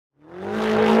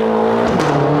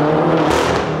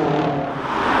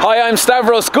I'm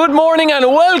Stavros. Good morning and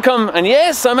welcome. And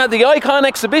yes, I'm at the Icon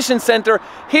Exhibition Centre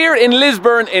here in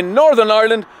Lisburn in Northern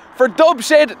Ireland for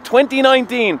Dubshed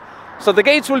 2019. So the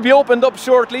gates will be opened up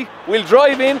shortly. We'll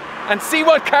drive in and see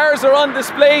what cars are on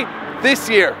display this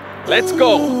year. Let's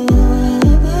go.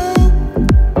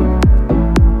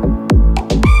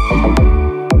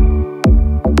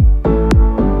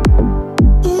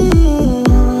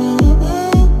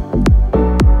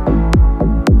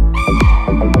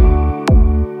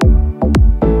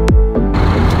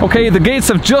 Okay, the gates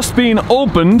have just been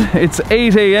opened. It's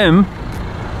 8 AM.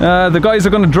 The guys are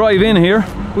going to drive in here.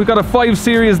 We've got a 5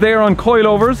 Series there on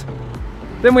coilovers.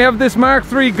 Then we have this Mark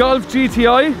III Golf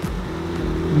GTI,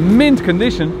 mint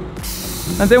condition.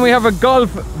 And then we have a Golf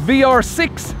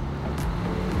VR6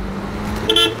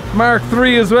 Mark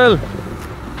III as well.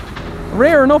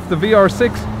 Rare enough, the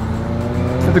VR6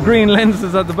 with the green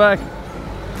lenses at the back.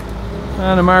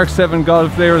 And a Mark 7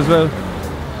 Golf there as well.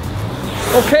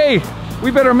 Okay, we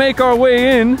better make our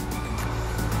way in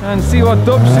and see what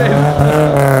Dubshed's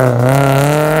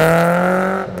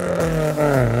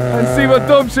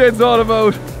all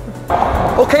about.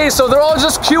 Okay, so they're all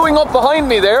just queuing up behind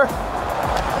me there,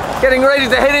 getting ready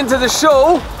to head into the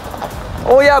show.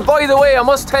 Oh yeah, by the way, I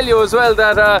must tell you as well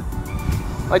that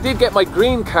I did get my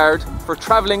green card for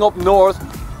travelling up north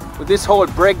with this whole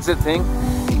Brexit thing.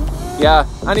 Yeah,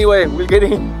 anyway, we'll get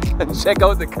in and check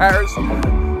out the cars.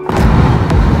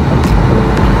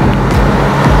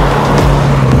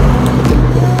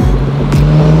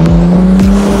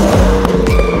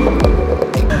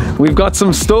 We've got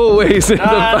some stowaways in the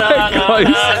back, guys.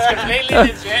 No,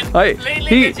 it's completely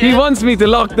legit. He wants me to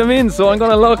lock them in, so I'm going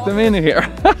to lock them in here.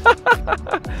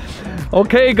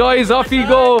 Okay, guys, off you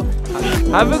go.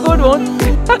 Have a good one.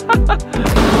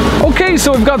 Okay,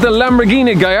 so we've got the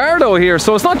Lamborghini Gallardo here.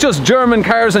 So it's not just German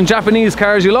cars and Japanese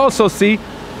cars. You'll also see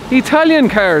Italian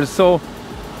cars. So,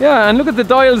 yeah, and look at the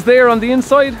dials there on the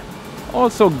inside.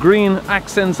 Also green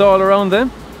accents all around them.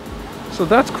 So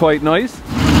that's quite nice.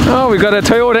 Oh, we've got a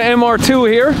Toyota MR2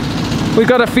 here. We've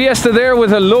got a Fiesta there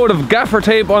with a load of gaffer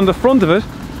tape on the front of it.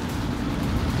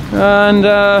 And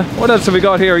what else have we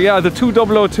got here? Yeah, the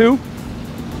 2002.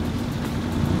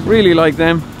 Really like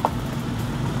them.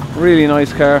 Really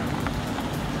nice car.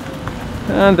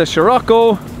 And the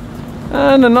Scirocco.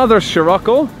 And another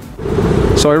Scirocco.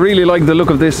 So I really like the look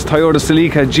of this Toyota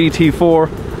Celica GT4.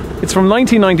 It's from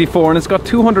 1994 and it's got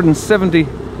 270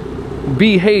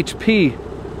 bhp.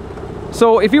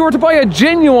 So if you were to buy a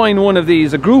genuine one of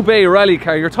these, a Group A rally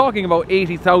car, you're talking about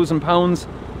 £80,000.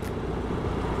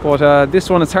 But this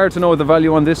one, it's hard to know the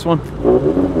value on this one.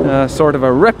 Sort of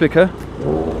a replica,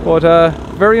 but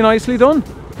very nicely done.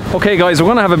 Okay guys, we're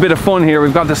going to have a bit of fun here.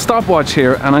 We've got the stopwatch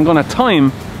here and I'm going to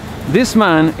time this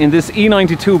man in this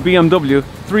E92 BMW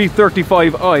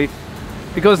 335i,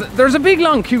 because there's a big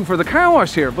long queue for the car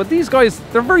wash here, but these guys,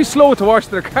 they're very slow to wash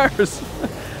their cars.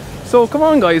 So come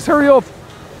on guys, hurry up.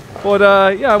 But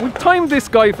yeah, we've timed this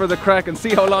guy for the crack and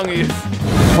see how long he is.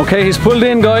 Okay, he's pulled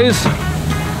in, guys.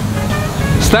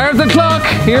 Start the clock,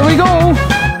 here we go.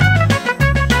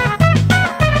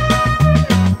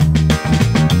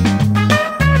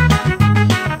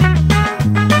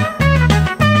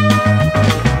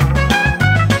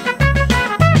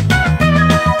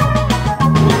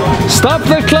 Stop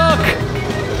the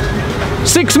clock.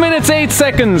 6 minutes 8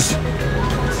 seconds.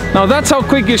 Now that's how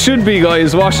quick you should be,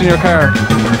 guys, washing your car.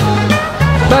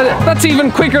 That's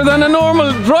even quicker than a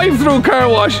normal drive-through car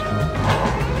wash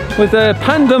with a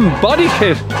Pandem body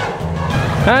kit.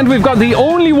 And we've got the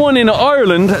only one in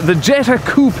Ireland, the Jetta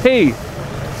Coupe.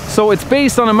 So it's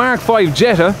based on a Mark V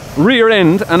Jetta rear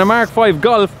end and a Mark V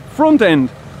Golf front end.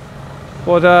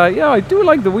 But yeah, I do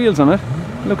like the wheels on it.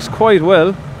 Looks quite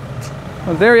well.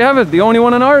 Well, there you have it, the only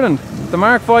one in Ireland, the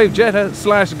Mark V Jetta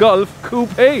 / Golf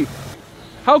Coupe.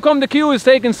 How come the queue is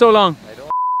taking so long? I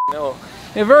don't know.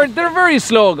 They're very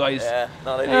slow, guys. Yeah,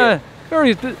 not ideal.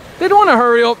 They don't want to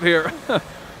hurry up here.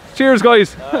 Cheers,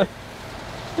 guys.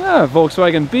 Yeah,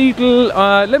 Volkswagen Beetle.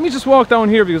 Let me just walk down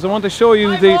here because I want to show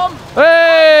you the... Mom.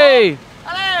 Hey! Mom.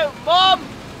 Hello, Mom!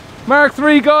 Mark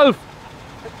III Golf.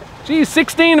 Geez,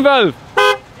 16 valve.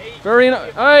 Very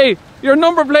nice. Hey, your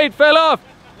number plate fell off.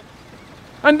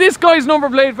 And this guy's number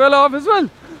plate fell off as well.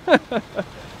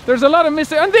 There's a lot of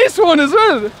missing. And this one as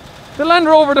well. The Land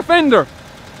Rover Defender.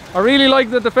 I really like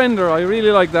the Defender, I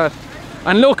really like that.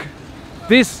 And look,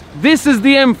 this is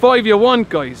the M5 you want,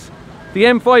 guys. The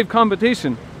M5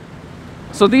 competition.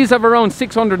 So these have around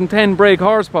 610 brake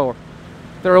horsepower.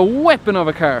 They're a weapon of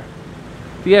a car.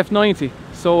 The F90.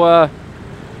 So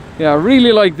yeah, I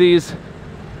really like these.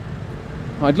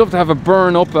 I'd love to have a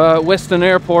burn up Weston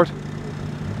Airport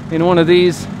in one of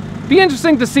these. Be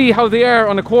interesting to see how they are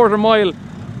on a quarter-mile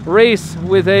race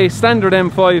with a standard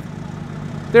M5.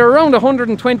 They're around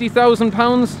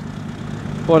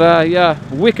 £120,000, but yeah,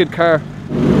 wicked car.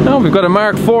 Now we've got a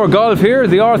Mark IV Golf here,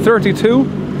 the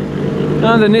R32,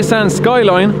 and the Nissan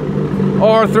Skyline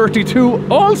R32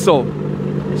 also.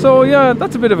 So yeah,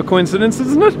 that's a bit of a coincidence,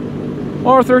 isn't it?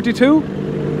 R32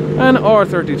 and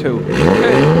R32.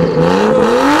 Okay.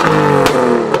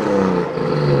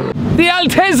 The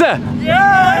Altezza!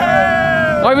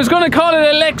 Yeah! I was going to call it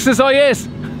a Lexus IS.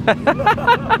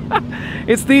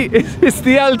 it's the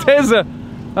Altezza.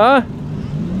 Huh?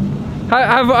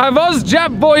 Have us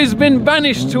Jap boys been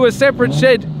banished to a separate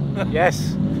shed?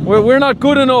 Yes. We're not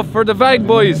good enough for the Vag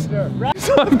boys.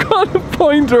 So I've got a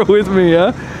pointer with me,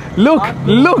 yeah? Look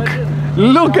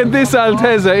at this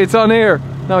Altezza, it's on air.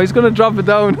 Now he's gonna drop it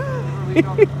down.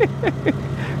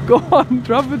 Go on,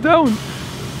 drop it down.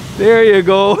 There you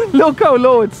go. Look how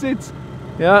low it sits.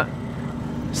 Yeah.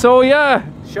 So yeah.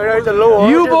 Shout out the low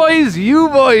You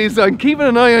boys, I'm keeping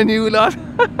an eye on you lot.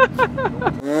 Oh,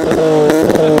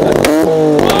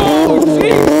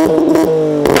 jeez.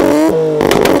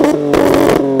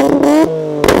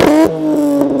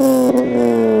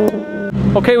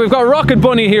 Okay, we've got Rocket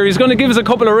Bunny here. He's going to give us a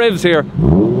couple of revs here.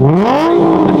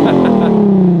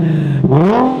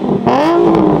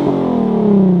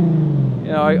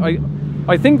 Yeah,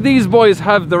 I think these boys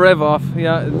have the rev off.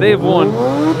 Yeah, they've won.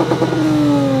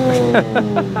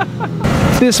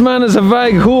 This man is a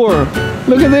Vag whore.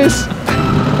 Look at this.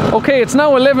 Okay, it's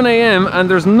now 11 AM and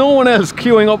there's no one else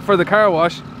queuing up for the car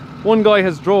wash. One guy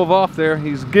has drove off there.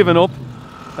 He's given up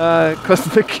because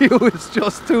the queue is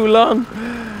just too long.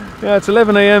 Yeah, it's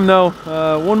 11 AM now.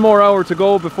 One more hour to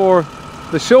go before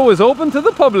the show is open to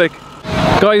the public.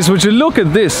 Guys, would you look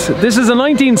at this? This is a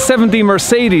 1970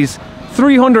 Mercedes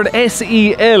 300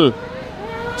 SEL.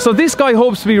 So this guy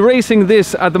hopes to be racing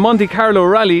this at the Monte Carlo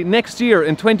Rally next year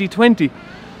in 2020.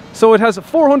 So it has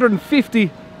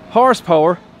 450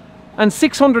 horsepower and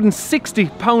 660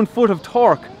 pound-foot of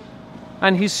torque.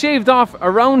 And he's shaved off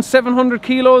around 700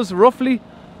 kilos roughly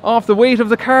off the weight of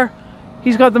the car.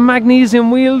 He's got the magnesium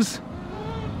wheels.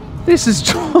 This is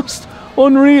just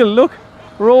unreal, look.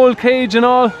 Roll cage and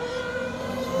all.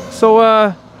 So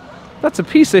that's a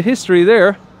piece of history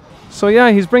there. So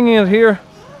yeah, he's bringing it here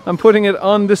and putting it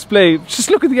on display. Just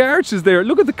look at the arches there.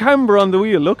 Look at the camber on the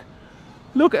wheel, look.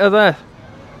 Look at that.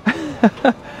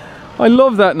 I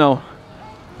love that now.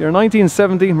 Your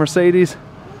 1970 Mercedes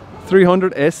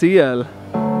 300 SEL.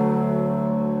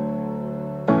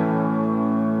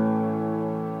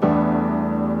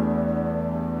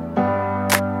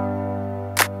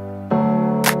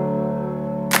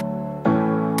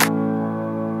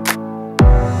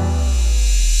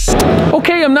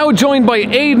 Okay, I'm now joined by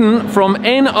Aidan from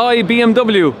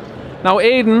NI-BMW. Now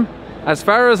Aidan, as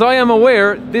far as I am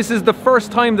aware, this is the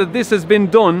first time that this has been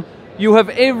done. You have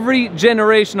every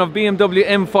generation of BMW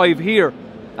M5 here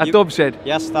at Dubshed.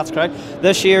 Yes, that's correct.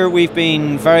 This year we've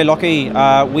been very lucky.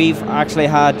 We've actually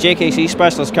had JKC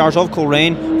specialist cars of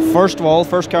Coleraine. First of all,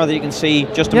 first car that you can see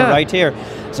just to my right here.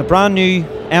 It's a brand new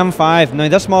M5. Now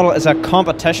this model is a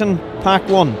competition pack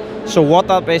one. So what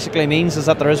that basically means is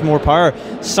that there is more power.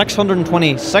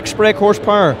 626 brake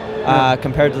horsepower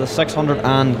compared to the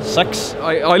 606.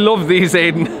 I love these,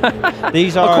 Aidan.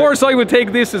 These are, of course I would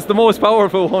take this as the most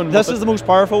powerful one. This is the most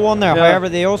powerful one there. However,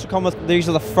 they also come with, these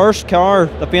are the first car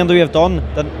that BMW have done,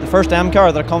 the first M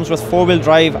car that comes with four-wheel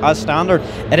drive as standard.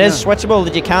 It is switchable,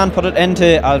 that you can put it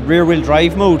into a rear-wheel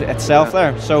drive mode itself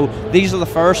there. So these are the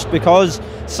first, because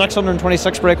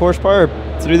 626 brake horsepower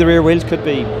through the rear wheels could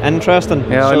be interesting.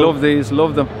 Yeah, so, I love these,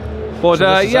 love them. But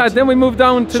yeah, then we move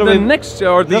down to the next,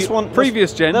 or the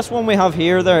previous gen. This one we have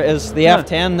here there is the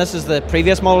F10. This is the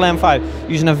previous model M5,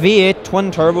 using a V8 twin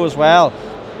turbo as well.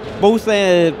 Both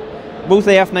the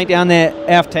F90 and the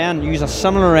F10 use a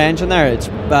similar engine there. It's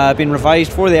been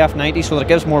revised for the F90 so that it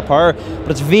gives more power,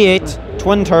 but it's V8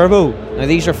 twin turbo. Now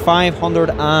these are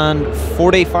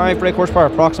 545 brake horsepower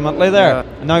approximately there.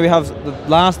 And now we have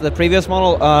the previous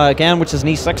model again, which is an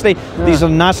E60. These are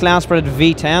naturally aspirated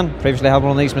V10. Previously had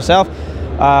one of these myself.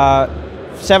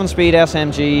 7-speed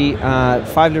SMG,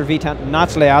 5-litre V10,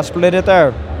 naturally aspirated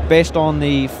there, based on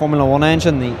the Formula 1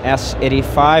 engine, the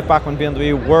S85, back when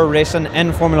BMW were racing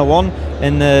in Formula 1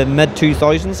 in the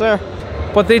mid-2000s there.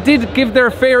 But they did give their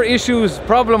fair issues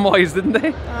problem-wise, didn't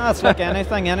they? It's like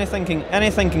anything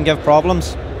can give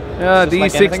problems. Yeah, the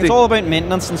like E60. It's all about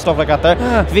maintenance and stuff like that there.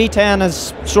 V10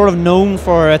 is sort of known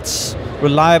for its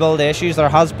reliability issues. There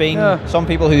has been some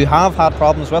people who have had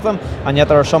problems with them, and yet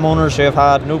there are some owners who have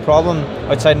had no problem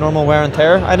outside normal wear and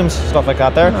tear items, stuff like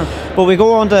that there. But we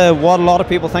go on to what a lot of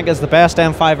people think is the best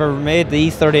M5 ever made, the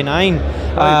E39.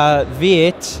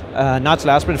 V8,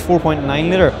 natural aspirated 4.9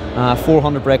 litre,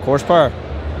 400 brake horsepower.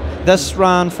 These were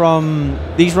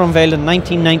unveiled in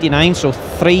 1999, so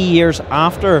 3 years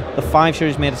after the 5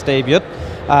 Series made its debut.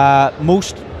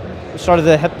 Most started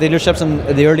to hit dealerships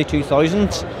in the early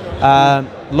 2000s. A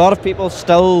lot of people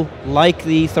still like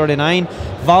the E39.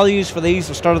 Values for these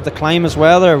have started to climb as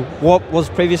well. What was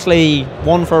previously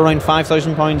one for around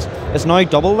 £5,000 is now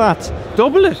double that.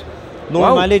 Double it?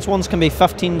 Lower mileage ones can be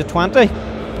 15 to 20,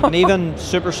 and even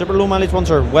super low mileage ones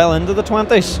are well into the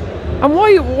 20s. And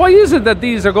why is it that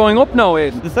these are going up now,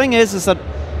 Aidan? The thing is that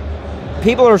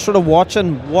people are sort of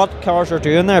watching what cars are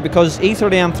doing there, because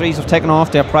E30 M3s have taken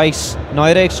off their price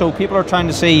nowadays, so people are trying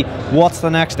to see what's the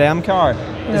next M car.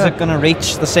 Is it going to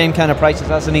reach the same kind of prices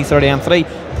as an E30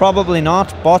 M3? Probably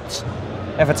not, but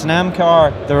if it's an M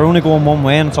car, they're only going one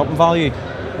way and it's up in value.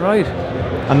 Right.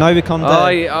 And now we come to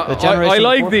the generation.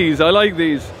 I like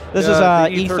these. This is a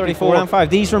E34 M5.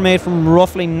 These were made from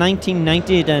roughly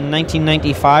 1990 to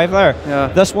 1995 there.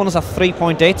 This one is a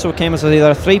 3.8, so it came as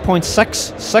either a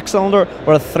 3.6 six-cylinder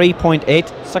or a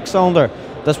 3.8 six-cylinder.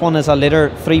 This one is a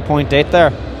litre 3.8 there.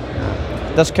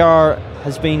 This car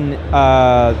has been,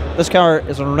 this car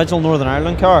is an original Northern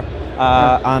Ireland car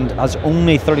and has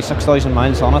only 36,000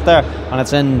 miles on it there, and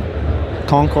it's in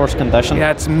concourse condition.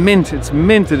 Yeah, it's mint. It's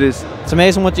mint. It is. It's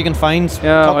amazing what you can find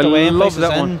tucked away in places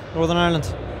in Northern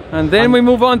Ireland. And then we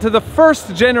move on to the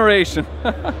first generation.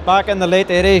 Back in the late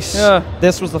 80s,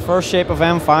 this was the first shape of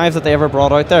M5 that they ever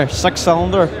brought out there.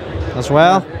 6-cylinder as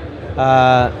well.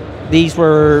 These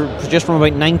were produced from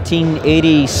about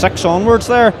 1986 onwards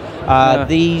there.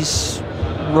 These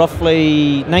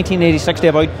roughly 1986 to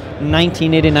about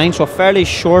 1989, so a fairly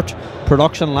short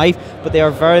production life, but they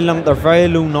are very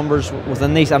low numbers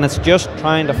within these, and it's just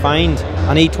trying to find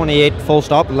an E28 full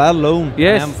stop, let alone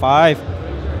an M5.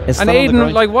 And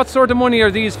Aidan, like, what sort of money are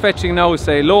these fetching now,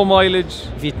 say, low mileage?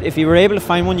 If you were able to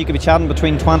find one, you could be chatting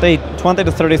between 20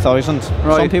 to 30,000.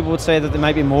 Right. Some people would say that they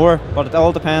might be more, but it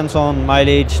all depends on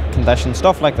mileage, condition,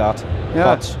 stuff like that.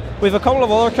 But we have a couple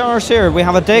of other cars here. We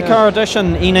have a Dakar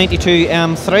edition E92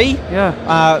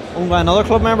 M3, owned by another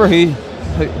club member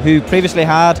who previously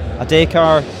had a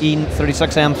Dakar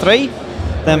E36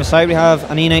 M3. Then beside we have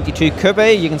an E92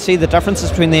 Coupe. You can see the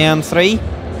differences between the M3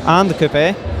 and the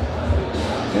Coupe.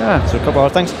 So a couple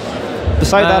of other things.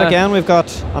 Beside that again, we've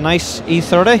got a nice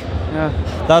E30.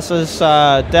 This is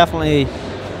definitely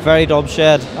very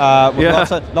Dubshed,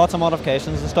 with lots of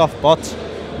modifications and stuff, but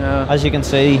as you can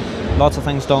see, lots of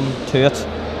things done to it.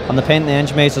 And the paint in the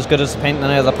engine bay is as good as the paint in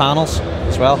any of the panels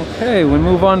as well. Okay, we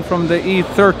move on from the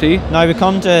E30. Now we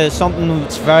come to something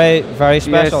that's very, very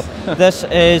special. This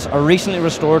is a recently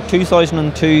restored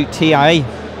 2002 Ti.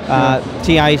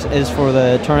 Ti is for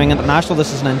the Touring International.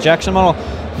 This is an injection model.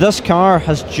 This car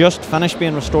has just finished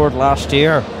being restored last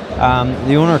year.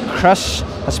 The owner, Chris,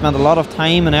 has spent a lot of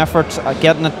time and effort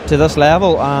getting it to this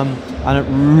level, and it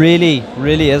really,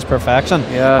 really is perfection.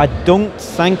 I don't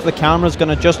think the camera's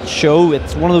going to just show.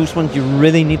 It's one of those ones you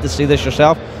really need to see this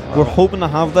yourself. We're hoping to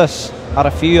have this at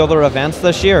a few other events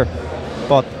this year,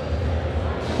 but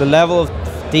the level of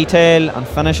detail and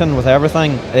finishing with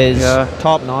everything is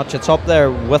top notch. It's up there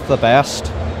with the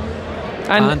best,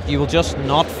 and you will just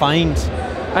not find.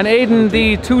 And Aidan,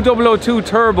 the 2002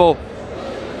 Turbo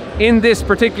in this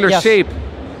particular shape,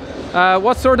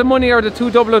 what sort of money are the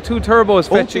 2002 Turbos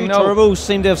fetching now? Turbos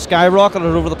seem to have skyrocketed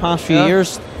over the past few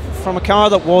years. From a car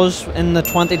that was in the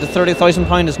 20 to 30,000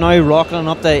 pound is now rocketing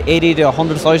up to 80 to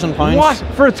 100,000 pounds. What?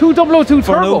 For a 2002 Turbo?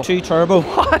 For an 02 Turbo.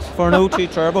 What? For an 02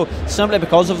 Turbo, simply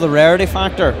because of the rarity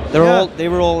factor. They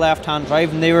were all left-hand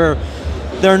drive, and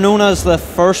they're known as the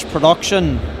first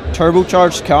production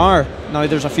turbocharged car. Now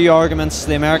there's a few arguments.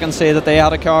 The Americans say that they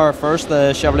had a car first,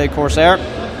 the Chevrolet Corsair,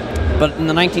 but in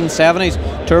the 1970s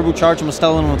turbocharging was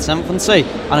still in its infancy,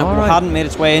 and it hadn't made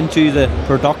its way into the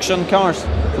production cars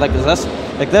like this.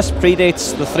 Like this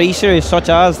predates the 3 Series, such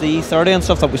as the E30 and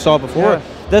stuff that we saw before.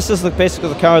 This is basically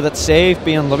the car that saved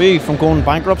BMW from going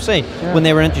bankruptcy when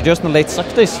they were introduced in the late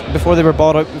 60s, before they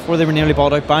were nearly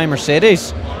bought out by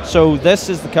Mercedes. So this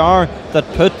is the car that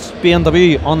put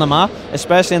BMW on the map,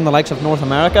 especially in the likes of North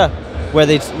America, where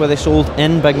they sold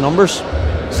in big numbers.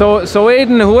 So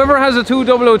Aidan, whoever has a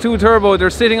 2002 Turbo, they're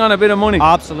sitting on a bit of money.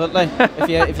 Absolutely.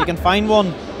 if you can find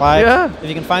one, buy it. If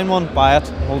you can find one, buy it.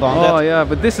 Hold on to it. Oh yeah,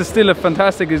 but this is still a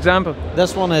fantastic example.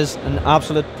 This one is in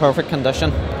absolute perfect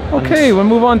condition. Okay, we'll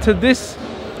move on to this.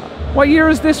 What year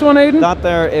is this one, Aidan? That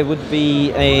there, it would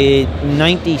be a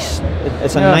 90s.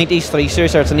 It's a 90s 3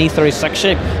 Series, or it's an E36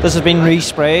 shape. This has been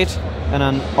resprayed in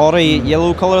an Audi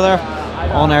yellow colour there,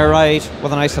 on air ride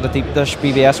with a nice set of deep dish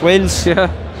BBS wheels. Yeah.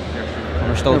 And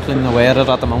we're still cleaning away at it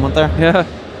at the moment there. Yeah.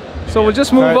 So we'll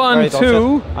just move on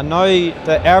to... And now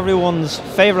everyone's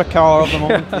favourite car of the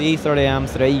moment, the E30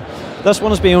 M3. This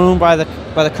one has been owned by the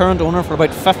current owner for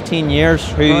about 15 years,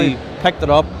 who picked it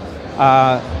up.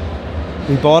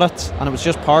 We bought it and it was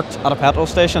just parked at a petrol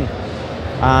station,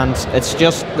 and it's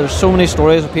just, there's so many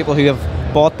stories of people who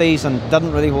have bought these and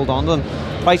didn't really hold on to them.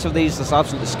 The price of these has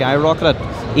absolutely skyrocketed.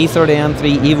 E30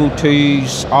 M3 Evo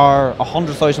 2s are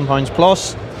 £100,000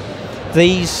 plus.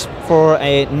 These, for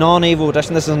a non-Evo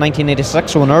edition, this is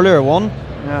 1986, so an earlier one,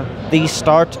 these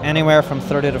start anywhere from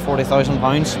 £30,000 to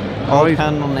 £40,000, all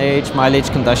depending on age, mileage,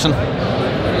 condition.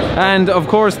 And of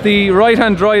course the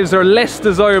right-hand drives are less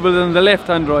desirable than the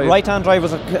left-hand drive. Right-hand drive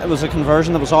was a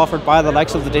conversion that was offered by the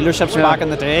likes of the dealerships back in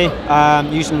the day,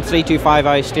 using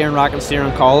 325i steering rack and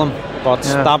steering column, but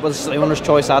that was the owner's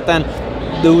choice at then.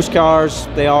 Those cars,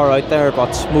 they are out there,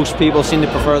 but most people seem to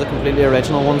prefer the completely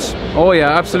original ones. Oh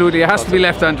yeah, absolutely, it has to be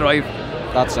left-hand drive.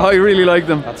 That's it. I really like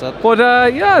them. That's it. But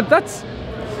yeah, that's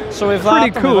so we've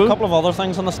pretty cool. We have a couple of other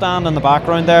things on the stand in the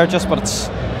background there, but it's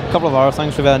a couple of other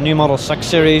things. We've a new Model 6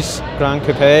 Series Grand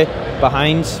Coupe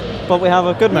behind, but we have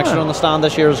a good mixture on the stand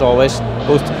this year as always,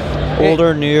 both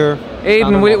older, newer.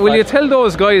 Aidan, will you tell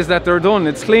those guys that they're done?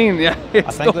 It's clean, yeah,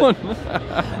 it's done.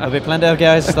 There'll be plenty of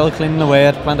guys still cleaning away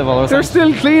at plenty of other They're things.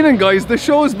 still cleaning, guys. The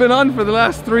show's been on for the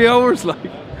last 3 hours, like.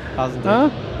 Hasn't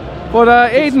it?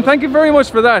 But Aidan, thank you very much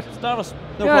for that. No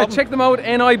problem. Check them out,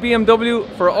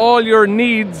 NI-BMW, for all your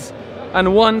needs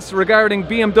and wants regarding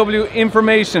BMW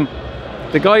information.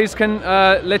 The guys can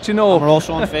let you know. And we're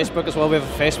also on Facebook as well. We have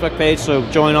a Facebook page, so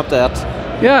join up to that.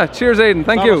 Yeah, cheers Aidan,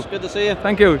 thank you. Good to see you.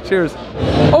 Thank you, cheers.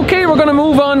 Okay, we're going to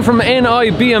move on from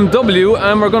NI-BMW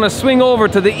and we're going to swing over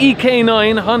to the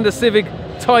EK9 Honda Civic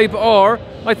Type R.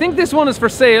 I think this one is for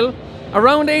sale,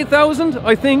 around 8,000,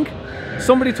 I think.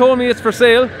 Somebody told me it's for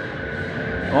sale.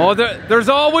 Oh, there's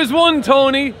always one,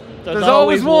 Tony. There's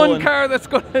always one car that's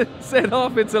going to set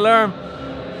off its alarm.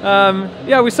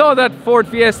 Yeah, we saw that Ford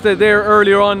Fiesta there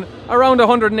earlier on, around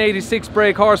 186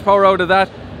 brake horsepower out of that,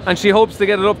 and she hopes to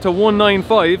get it up to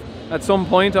 195 at some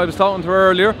point. I was talking to her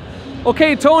earlier.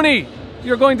 Okay, Tony,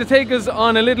 you're going to take us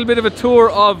on a little bit of a tour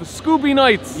of Scooby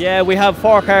Nights. Yeah, we have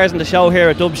 4 cars in the show here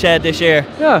at Dubshed this year.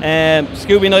 Yeah.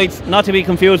 Scooby Nights, not to be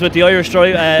confused with the Irish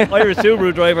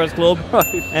Subaru Drivers Club.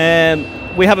 Right.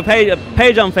 We have a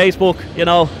page on Facebook, you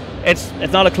know. It's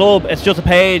not a club, it's just a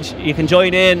page. You can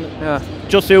join in,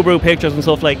 just Subaru pictures and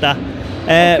stuff like that.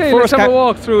 Okay, let's have a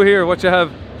walk through here, what you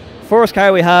have. First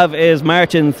car we have is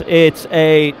Martin's. It's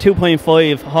a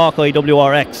 2.5 Hawkeye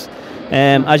WRX.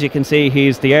 As you can see,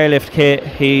 he's the airlift kit,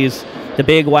 he's the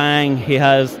big wang, he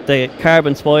has the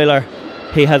carbon spoiler,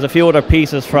 he has a few other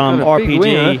pieces from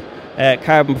RPG,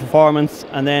 Carbon Performance,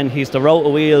 and then he's the rotor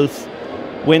wheels,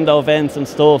 window vents and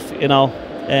stuff, you know.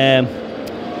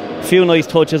 Few nice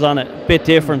touches on it, bit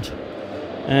different.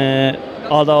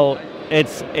 Although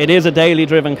it is a daily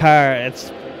driven car,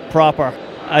 it's proper.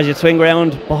 As you swing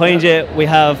around behind you, we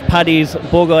have Paddy's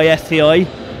Bug-Eye STI.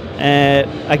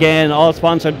 Again, all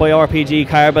sponsored by RPG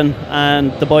Carbon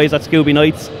and the boys at Scooby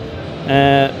Nights.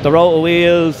 The rotor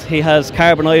wheels, he has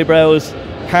carbon eyebrows,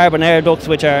 carbon air ducts,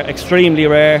 which are extremely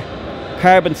rare,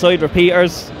 carbon side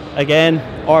repeaters, again,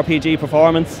 RPG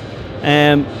Performance.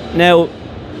 Now,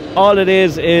 all it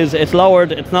is it's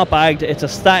lowered, it's not bagged, it's a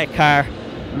static car.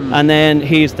 And then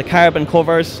he's the carbon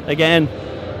covers, again,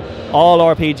 all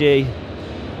RPG.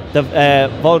 The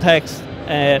Voltex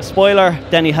spoiler,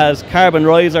 then he has carbon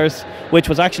risers, which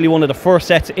was actually one of the first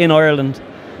sets in Ireland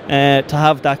to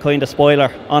have that kind of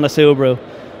spoiler on a Subaru.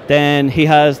 Then he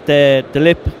has the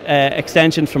lip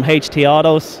extensions from HT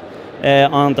Autos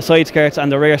on the side skirts and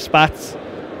the rear spats,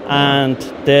 and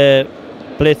the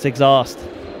Blitz exhaust.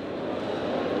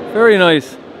 Very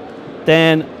nice.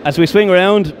 Then as we swing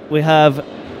around, we have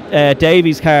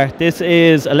Davy's car. This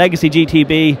is a Legacy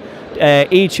GTB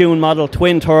E-Tune model,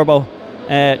 twin turbo,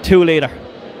 2 litre.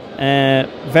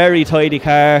 Very tidy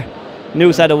car,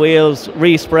 new set of wheels,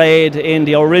 resprayed in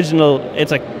the original.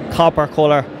 It's a copper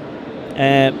colour,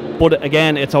 but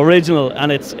again, it's original,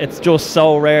 and it's just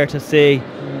so rare to see.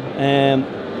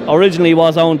 Originally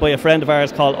was owned by a friend of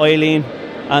ours called Eileen,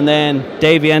 and then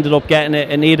Davey ended up getting it.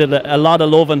 It needed a lot of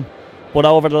loving, but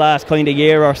over the last kind of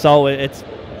year or so,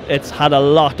 it's had a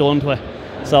lot done to it.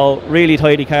 So really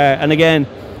tidy car. And again,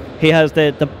 he has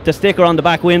the sticker on the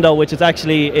back window, which is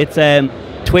actually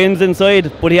twins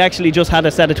inside, but he actually just had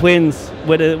a set of twins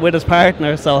with his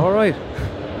partner. So all right.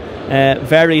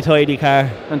 Very tidy car.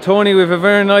 And Tony, we have a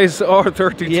very nice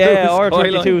R32 Yeah,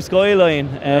 R32 Skyline.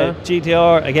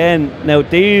 GTR again. Now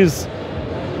these,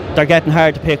 they're getting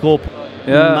hard to pick up.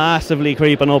 Yeah. Massively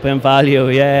creeping up in value.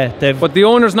 Yeah. But the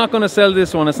owner's not going to sell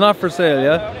this one. It's not for sale.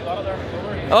 Yeah.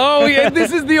 Oh yeah,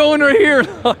 this is the owner here.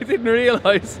 I didn't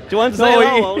realise. Do you want to say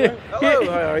hello, owner?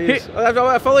 Hello, how are you?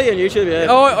 I follow you on YouTube, yeah.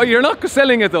 Oh, you're not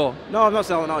selling it though? No, I'm not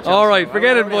selling it. All right,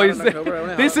 forget it, boys.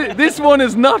 This one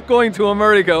is not going to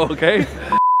America, okay?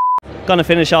 Gonna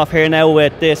finish off here now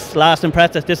with this last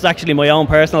impressive. This is actually my own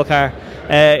personal car.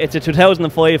 It's a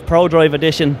 2005 Pro Drive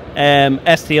Edition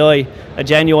STI, a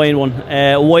genuine one,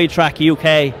 wide track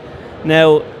UK.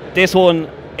 Now this one,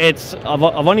 I've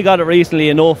only got it recently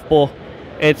enough, but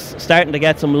it's starting to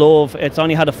get some love. It's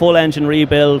only had a full engine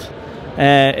rebuild.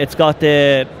 It's got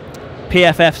the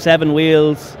PFF 7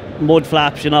 wheels, mud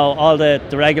flaps, you know, all the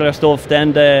regular stuff.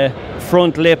 Then the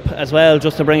front lip as well,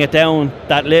 just to bring it down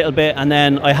that little bit. And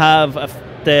then I have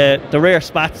the rear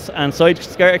spats and side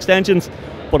skirt extensions,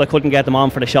 but I couldn't get them on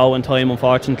for the show in time,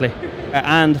 unfortunately.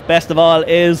 And best of all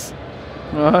is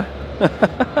the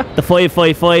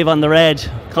 555 on the reg.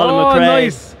 Colin McRae.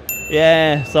 Nice.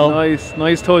 Yeah, so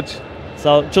nice touch.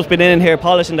 So just been in here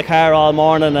polishing the car all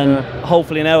morning, and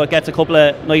hopefully now it gets a couple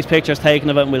of nice pictures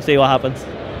taken of it, and we'll see what happens.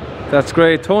 That's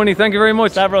great. Tony, thank you very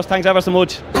much. Stavros, thanks ever so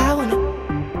much. I wanna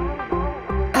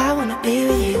be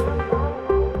with you.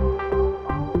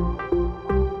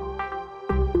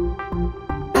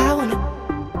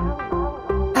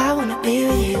 I wanna be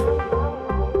with you.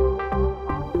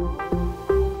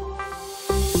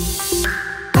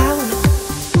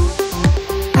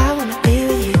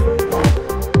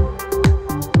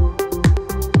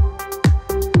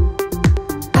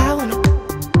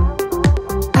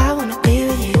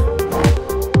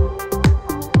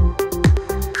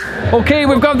 Okay,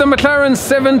 we've got the McLaren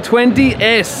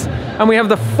 720S, and we have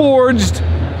the forged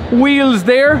wheels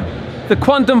there, the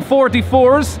Quantum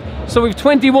 44s. So we've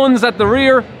 21s at the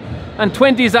rear and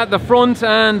 20s at the front,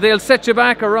 and they'll set you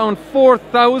back around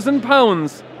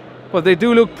 £4,000, but they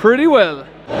do look pretty well.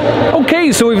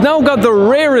 Okay, so we've now got the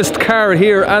rarest car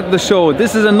here at the show.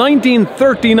 This is a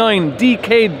 1939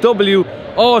 DKW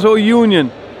Auto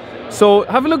Union. So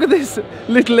have a look at this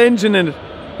little engine in it.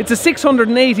 It's a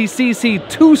 680cc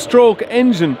two-stroke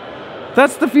engine.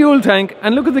 That's the fuel tank,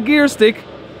 and look at the gear stick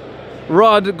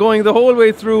rod going the whole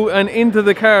way through and into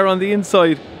the car on the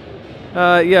inside.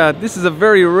 Yeah, this is a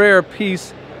very rare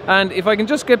piece. And if I can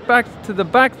just get back to the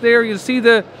back there, you'll see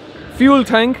the fuel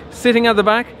tank sitting at the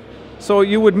back. So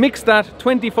you would mix that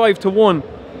 25:1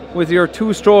 with your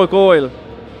two-stroke oil.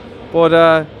 But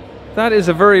that is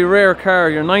a very rare car,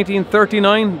 your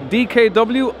 1939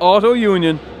 DKW Auto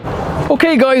Union.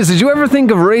 Okay guys, did you ever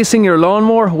think of racing your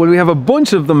lawnmower? Well, we have a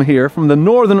bunch of them here from the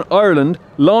Northern Ireland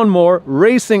Lawnmower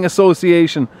Racing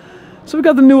Association. So we've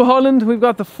got the New Holland, we've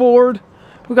got the Ford,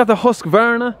 we've got the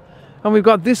Husqvarna, and we've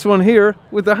got this one here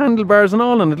with the handlebars and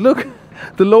all on it. Look,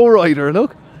 the lowrider,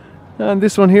 look. And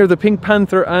this one here, the Pink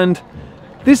Panther, and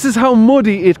this is how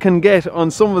muddy it can get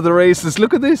on some of the races.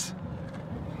 Look at this.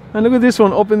 And look at this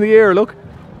one up in the air, look.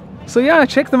 So yeah,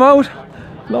 check them out.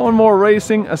 Lawnmower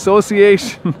Racing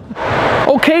Association.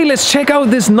 Okay, let's check out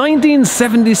this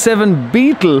 1977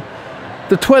 Beetle,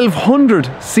 the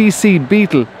 1200cc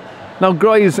Beetle. Now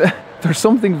guys, there's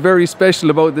something very special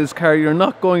about this car. You're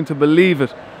not going to believe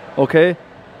it, okay?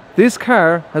 This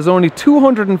car has only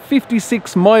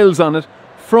 256 miles on it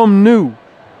from new.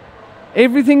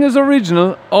 Everything is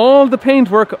original, all the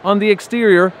paintwork on the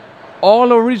exterior,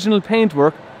 all original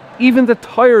paintwork. Even the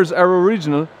tyres are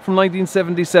original from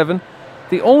 1977.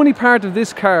 The only part of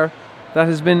this car that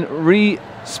has been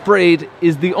resprayed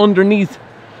is the underneath.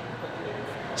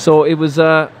 So it was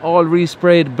all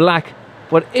resprayed black,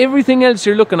 but everything else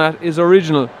you're looking at is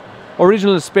original.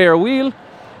 Original spare wheel.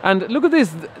 And look at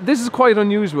this, this is quite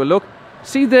unusual, look.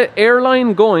 See the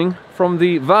airline going from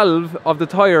the valve of the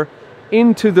tyre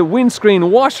into the windscreen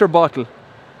washer bottle.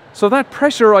 So that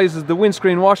pressurizes the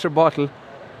windscreen washer bottle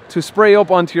to spray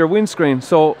up onto your windscreen.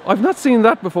 So I've not seen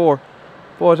that before.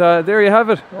 But there you have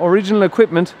it, original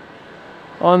equipment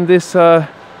on this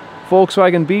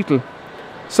Volkswagen Beetle.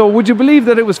 So would you believe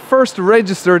that it was first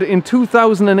registered in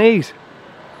 2008?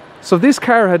 So this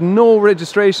car had no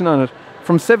registration on it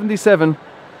from 77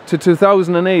 to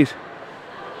 2008.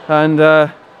 And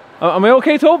am I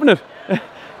okay to open it?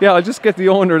 Yeah, I'll just get the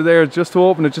owner there just to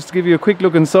open it, just to give you a quick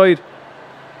look inside.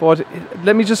 But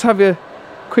let me just have a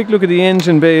quick look at the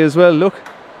engine bay as well. Look,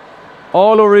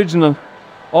 all original.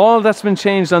 All that's been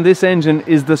changed on this engine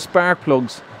is the spark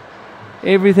plugs.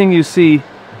 Everything you see,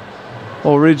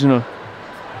 original.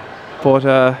 But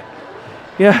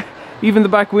yeah, Even the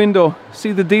back window,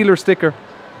 see the dealer sticker.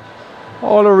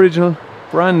 All original,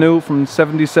 brand new from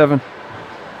 77.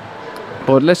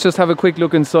 But let's just have a quick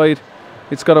look inside.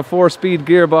 It's got a 4-speed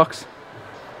gearbox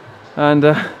and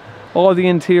all the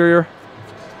interior.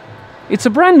 It's a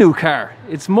brand new car.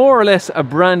 It's more or less a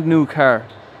brand new car.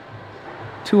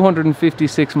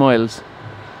 256 miles.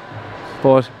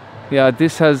 But yeah,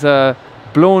 this has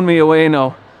blown me away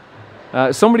now.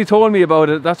 Somebody told me about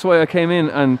it, that's why I came in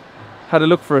and had a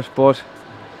look for it. But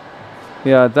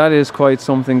yeah, that is quite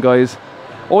something, guys.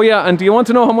 Oh yeah, and do you want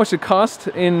to know how much it cost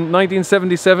in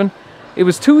 1977? It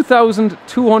was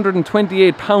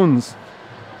 £2,228,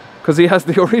 because he has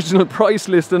the original price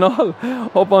list and all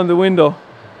up on the window.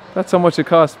 That's how much it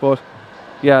cost. But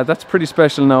yeah, that's pretty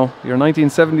special now. Your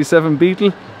 1977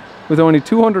 Beetle with only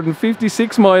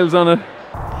 256 miles on it.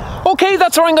 Okay,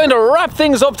 that's where I'm going to wrap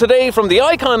things up today from the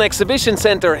Icon Exhibition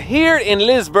Centre here in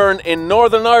Lisburn in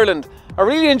Northern Ireland. I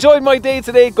really enjoyed my day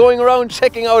today, going around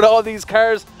checking out all these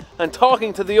cars and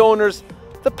talking to the owners.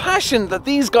 The passion that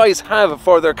these guys have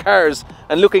for their cars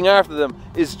and looking after them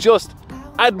is just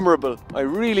admirable. I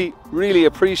really, really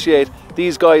appreciate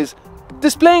these guys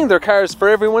displaying their cars for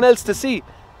everyone else to see.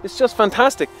 It's just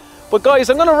fantastic. But guys,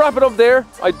 I'm going to wrap it up there.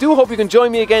 I do hope you can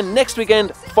join me again next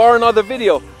weekend for another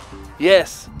video.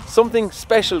 Yes, something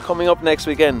special coming up next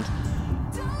weekend.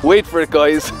 Wait for it,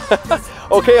 guys.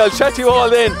 Okay, I'll chat to you all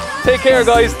then. Take care,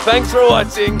 guys. Thanks for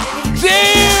watching.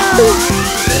 Cheers!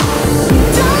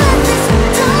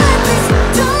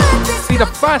 Be the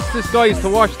fastest guys to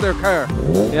wash their car.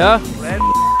 Yeah?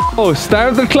 Oh,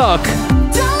 start the clock.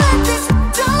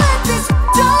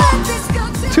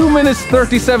 2 minutes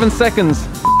 37 seconds.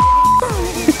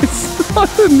 It's not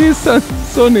a Nissan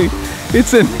Sunny,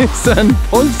 it's a Nissan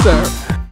Pulsar.